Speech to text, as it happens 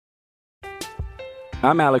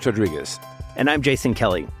I'm Alex Rodriguez. And I'm Jason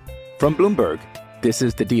Kelly. From Bloomberg, this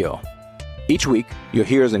is The Deal. Each week, you'll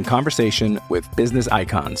hear us in conversation with business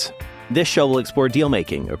icons. This show will explore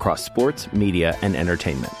deal-making across sports, media, and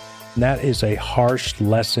entertainment. That is a harsh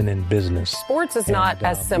lesson in business. Sports is not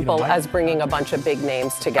as simple as bringing a bunch of big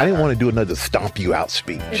names together. I didn't want to do another stomp you out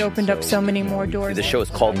speech. It opened up so many more doors. The show is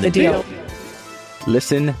called The Deal.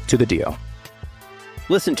 Listen to The Deal.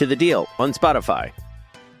 Listen to The Deal on Spotify.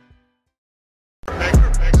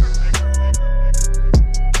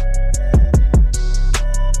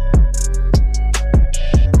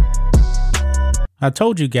 I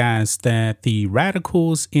told you guys that the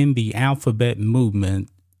radicals in the alphabet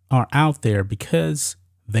movement are out there because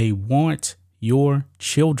they want your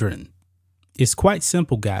children. It's quite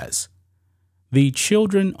simple, guys. The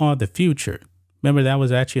children are the future. Remember, that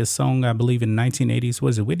was actually a song, I believe, in the 1980s.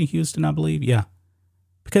 Was it Whitney Houston, I believe? Yeah.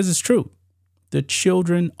 Because it's true. The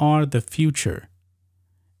children are the future.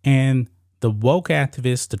 And the woke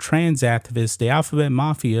activists, the trans activists, the alphabet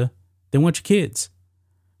mafia, they want your kids.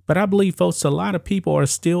 But I believe, folks, a lot of people are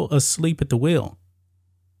still asleep at the wheel.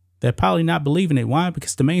 They're probably not believing it. Why?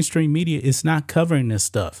 Because the mainstream media is not covering this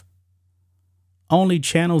stuff. Only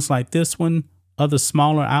channels like this one, other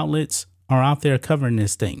smaller outlets, are out there covering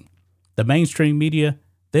this thing. The mainstream media,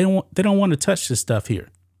 they don't want to touch this stuff here.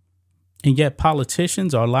 And yet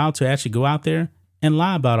politicians are allowed to actually go out there and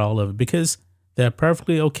lie about all of it because they're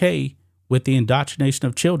perfectly okay with the indoctrination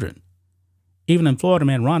of children. Even in Florida,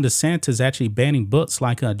 man, Ron DeSantis is actually banning books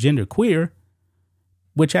like Gender Queer,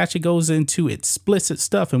 which actually goes into explicit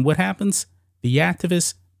stuff. And what happens? The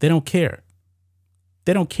activists, they don't care.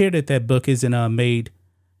 They don't care that that book isn't made.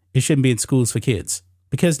 It shouldn't be in schools for kids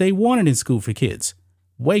because they want it in school for kids.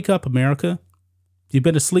 Wake up, America. You've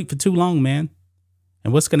been asleep for too long, man.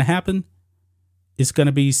 And what's going to happen? It's going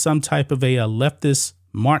to be some type of a leftist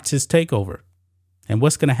Marxist takeover. And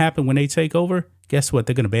what's going to happen when they take over? Guess what?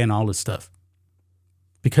 They're going to ban all this stuff.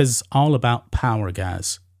 Because it's all about power,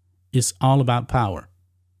 guys. It's all about power.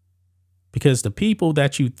 Because the people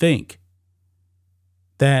that you think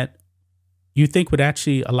would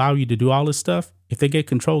actually allow you to do all this stuff, if they get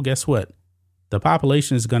control, guess what? The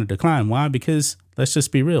population is going to decline. Why? Because let's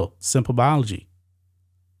just be real. Simple biology.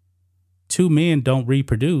 2 men don't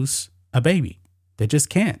reproduce a baby. They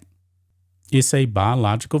just can't. It's a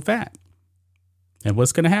biological fact. And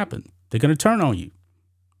what's going to happen? They're going to turn on you.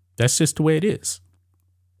 That's just the way it is.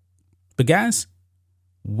 But guys,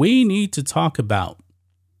 we need to talk about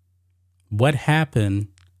what happened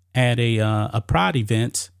at a pride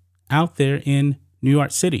event out there in New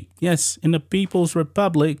York City. Yes, in the People's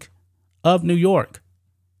Republic of New York.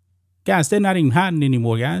 Guys, they're not even hiding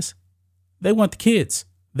anymore, guys. They want the kids.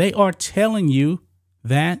 They are telling you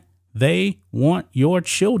that they want your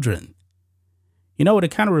children. You know what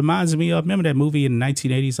it kind of reminds me of? Remember that movie in the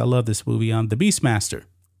 1980s? I love this movie, The Beastmaster,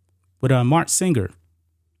 with Mark Singer.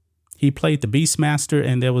 He played the Beastmaster,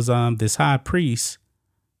 and there was this high priest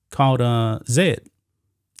called Zed.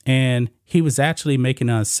 And he was actually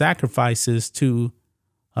making sacrifices to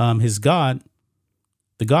his god.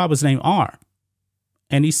 The god was named R.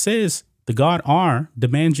 And he says the god R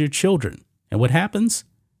demands your children. And what happens?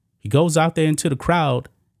 He goes out there into the crowd,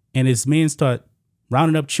 and his men start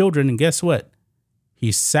rounding up children. And guess what?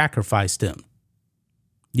 He sacrificed them.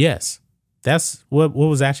 Yes, that's what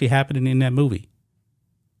was actually happening in that movie.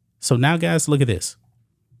 So now, guys, look at this.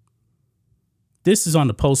 This is on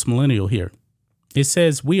the post-millennial here. It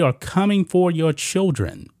says, "We are coming for your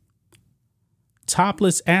children."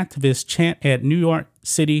 Topless activists chant at New York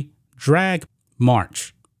City drag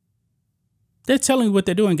march. They're telling you what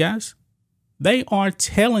they're doing, guys. They are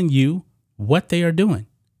telling you what they are doing.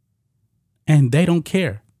 And they don't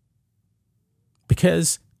care.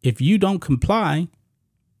 Because if you don't comply,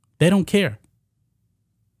 they don't care.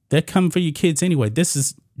 They're coming for your kids anyway. This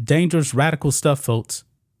is dangerous, radical stuff, folks.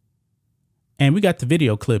 And we got the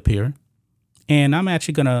video clip here. And I'm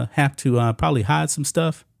actually going to have to probably hide some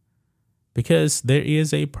stuff because there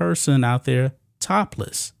is a person out there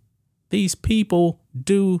topless. These people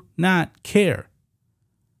do not care.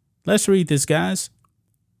 Let's read this, guys.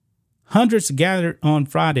 Hundreds gathered on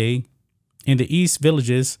Friday in the East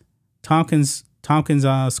Village's Tompkins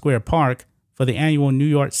Square Park for the annual New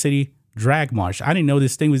York City Drag March. I didn't know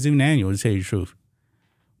this thing was even annual, to tell you the truth.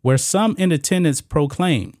 Where some in attendance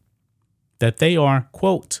proclaim that they are,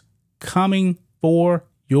 quote, coming for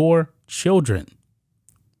your children.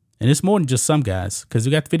 And it's more than just some guys, because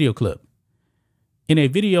we got the video clip. In a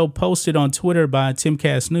video posted on Twitter by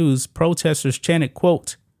Timcast News, protesters chanted,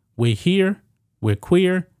 quote, "We're here, we're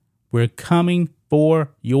queer, we're coming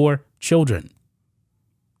for your children,"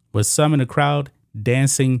 with some in the crowd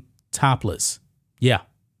dancing topless. Yeah.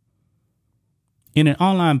 In an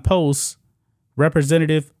online post,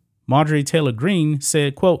 Representative Marjorie Taylor Greene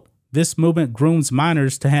said, quote, "This movement grooms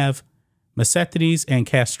minors to have mastectomies and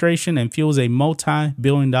castration and fuels a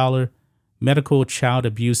multi-billion-dollar medical child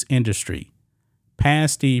abuse industry.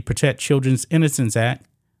 Pass the Protect Children's Innocence Act.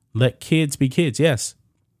 Let kids be kids." Yes,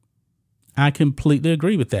 I completely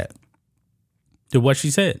agree with that. To what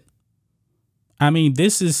she said. I mean,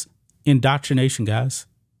 this is indoctrination, guys.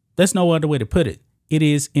 There's no other way to put it. It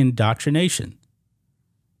is indoctrination.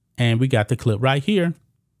 And we got the clip right here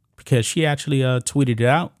because she actually tweeted it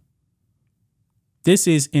out. This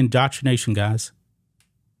is indoctrination, guys.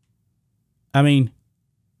 I mean,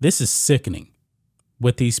 this is sickening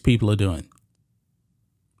what these people are doing.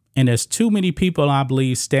 And there's too many people, I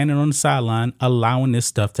believe, standing on the sideline allowing this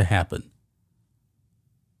stuff to happen.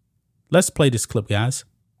 Let's play this clip, guys.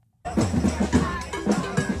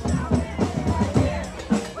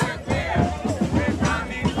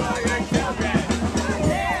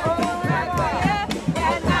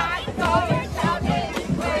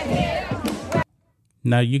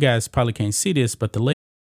 Now, you guys probably can't see this, but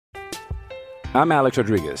I'm Alex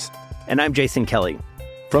Rodriguez. And I'm Jason Kelly.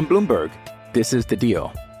 From Bloomberg, this is The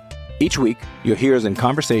Deal. Each week, you'll hear us in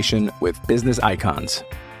conversation with business icons.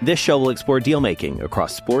 This show will explore deal-making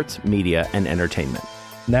across sports, media, and entertainment.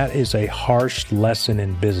 That is a harsh lesson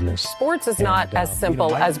in business. Sports is not as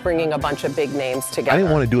simple as bringing a bunch of big names together. I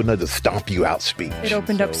didn't want to do another stomp you out speech. It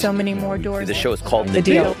opened up so many more doors. The show is called The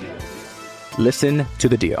Deal. Listen to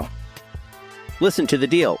The Deal. Listen to The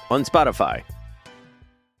Deal on Spotify.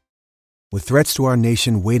 With threats to our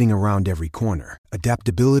nation waiting around every corner,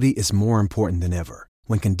 adaptability is more important than ever.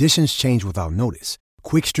 When conditions change without notice,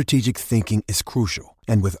 quick strategic thinking is crucial.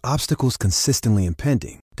 And with obstacles consistently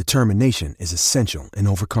impending, determination is essential in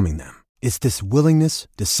overcoming them. It's this willingness,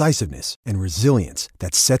 decisiveness, and resilience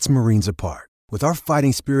that sets Marines apart. With our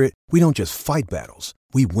fighting spirit, we don't just fight battles,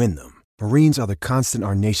 we win them. Marines are the constant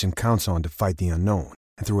our nation counts on to fight the unknown.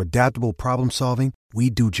 And through adaptable problem solving,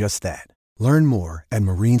 we do just that. Learn more at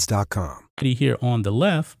Marines.com. here on the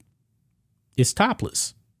left is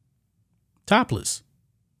topless. Topless.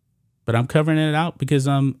 But I'm covering it out because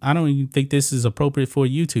I don't even think this is appropriate for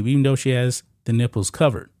YouTube, even though she has the nipples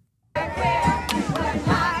covered.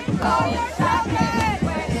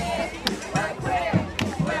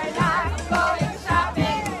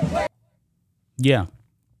 Yeah.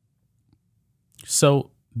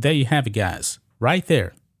 So there you have it, guys. Right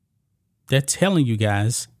there. They're telling you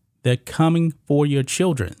guys they're coming for your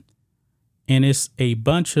children. And it's a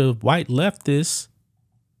bunch of white leftists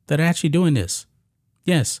that are actually doing this.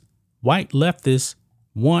 Yes, white leftists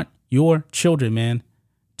want your children, man.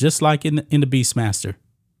 Just like in the Beastmaster.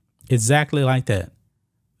 Exactly like that.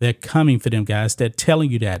 They're coming for them, guys. They're telling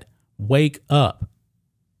you that. Wake up.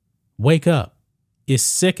 Wake up. It's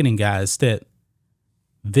sickening, guys, that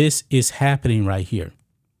this is happening right here.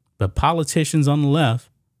 But politicians on the left,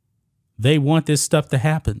 they want this stuff to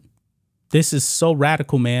happen. This is so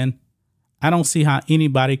radical, man. I don't see how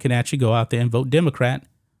anybody can actually go out there and vote Democrat,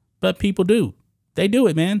 but people do. They do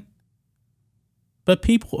it, man. But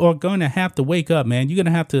people are going to have to wake up, man. You're going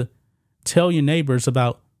to have to tell your neighbors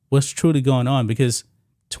about what's truly going on because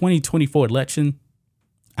 2024 election,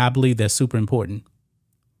 I believe that's super important.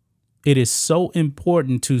 It is so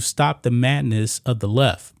important to stop the madness of the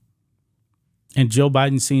left. And Joe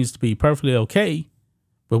Biden seems to be perfectly okay.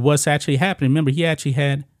 But what's actually happening, remember, he actually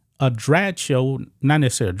had a drag show, not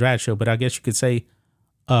necessarily a drag show, but I guess you could say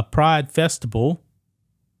a pride festival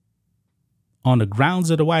on the grounds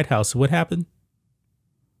of the White House. So what happened?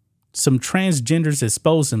 Some transgenders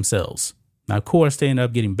exposed themselves. Now, of course, they ended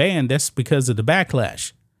up getting banned. That's because of the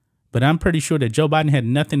backlash. But I'm pretty sure that Joe Biden had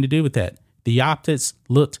nothing to do with that. The optics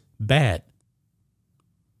looked bad.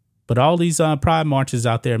 But all these pride marches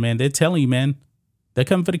out there, man, they're telling you, man, they're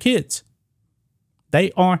coming for the kids.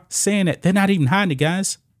 They are saying it. They're not even hiding it,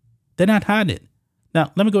 guys. They're not hiding it.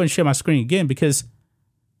 Now, let me go ahead and share my screen again because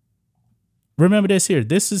remember this here.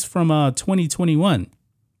 This is from 2021.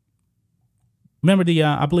 Remember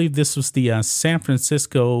I believe this was the San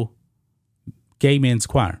Francisco Gay Men's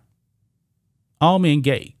Choir. All men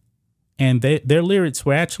gay. And their lyrics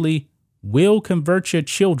were actually, "Will convert your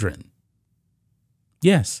children."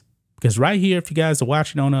 Yes, because right here, if you guys are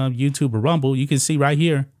watching on YouTube or Rumble, you can see right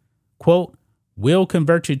here, quote, "Will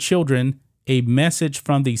convert your children, a message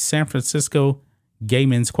from the San Francisco Gay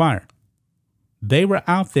Men's Choir." They were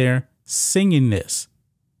out there singing this.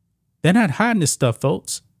 They're not hiding this stuff,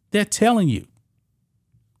 folks. They're telling you.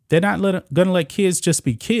 They're not going to let kids just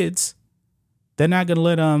be kids. They're not going to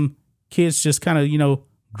let kids just kind of,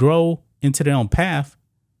 grow into their own path.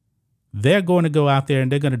 They're going to go out there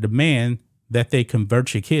and they're going to demand that they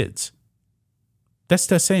convert your kids. That's what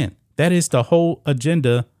they're saying. That is the whole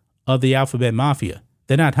agenda of the alphabet mafia.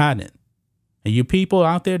 They're not hiding it. And you people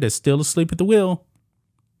out there that's still asleep at the wheel,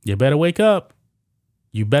 you better wake up.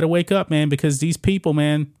 You better wake up, man, because these people,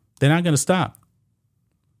 man, they're not going to stop.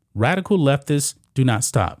 Radical leftists do not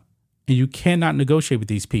stop. And you cannot negotiate with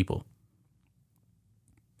these people.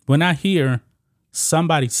 When I hear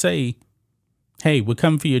somebody say, hey, we're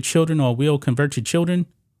coming for your children or we'll convert your children,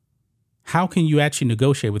 how can you actually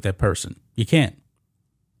negotiate with that person? You can't.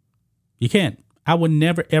 You can't. I would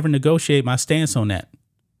never, ever negotiate my stance on that.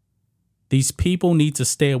 These people need to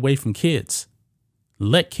stay away from kids.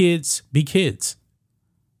 Let kids be kids.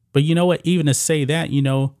 But you know what? Even to say that,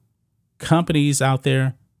 companies out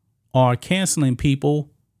there are canceling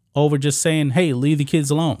people over just saying, hey, leave the kids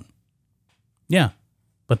alone. Yeah.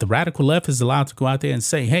 But the radical left is allowed to go out there and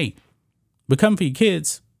say, hey, we're coming for your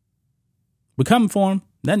kids. We're coming for them.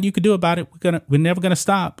 Nothing you can do about it. We're never going to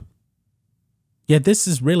stop. Yeah, this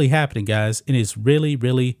is really happening, guys. And it's really,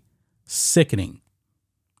 really sickening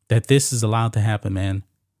that this is allowed to happen, man.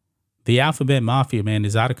 The alphabet mafia, man,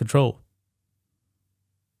 is out of control.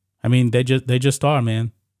 I mean, they just are,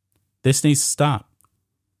 man. This needs to stop.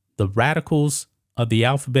 The radicals of the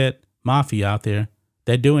alphabet mafia out there,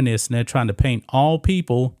 they're doing this and they're trying to paint all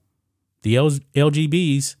people, the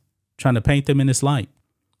LGBs, trying to paint them in this light.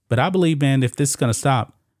 But I believe, man, if this is going to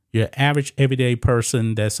stop, your average everyday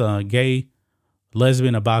person that's gay,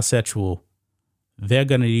 lesbian, or bisexual, they're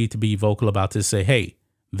going to need to be vocal about this. Say, hey,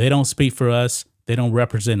 they don't speak for us. They don't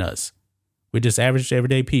represent us. We're just average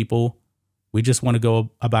everyday people. We just want to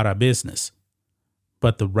go about our business.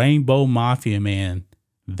 But the rainbow mafia, man,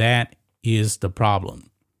 that is the problem.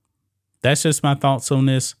 That's just my thoughts on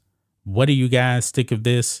this. What do you guys think of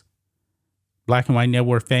this? Black and White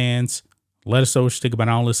Network fans, let us know what you think about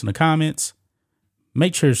all this in the comments.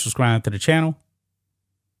 Make sure to subscribe to the channel.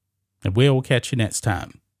 And we'll catch you next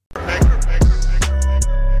time.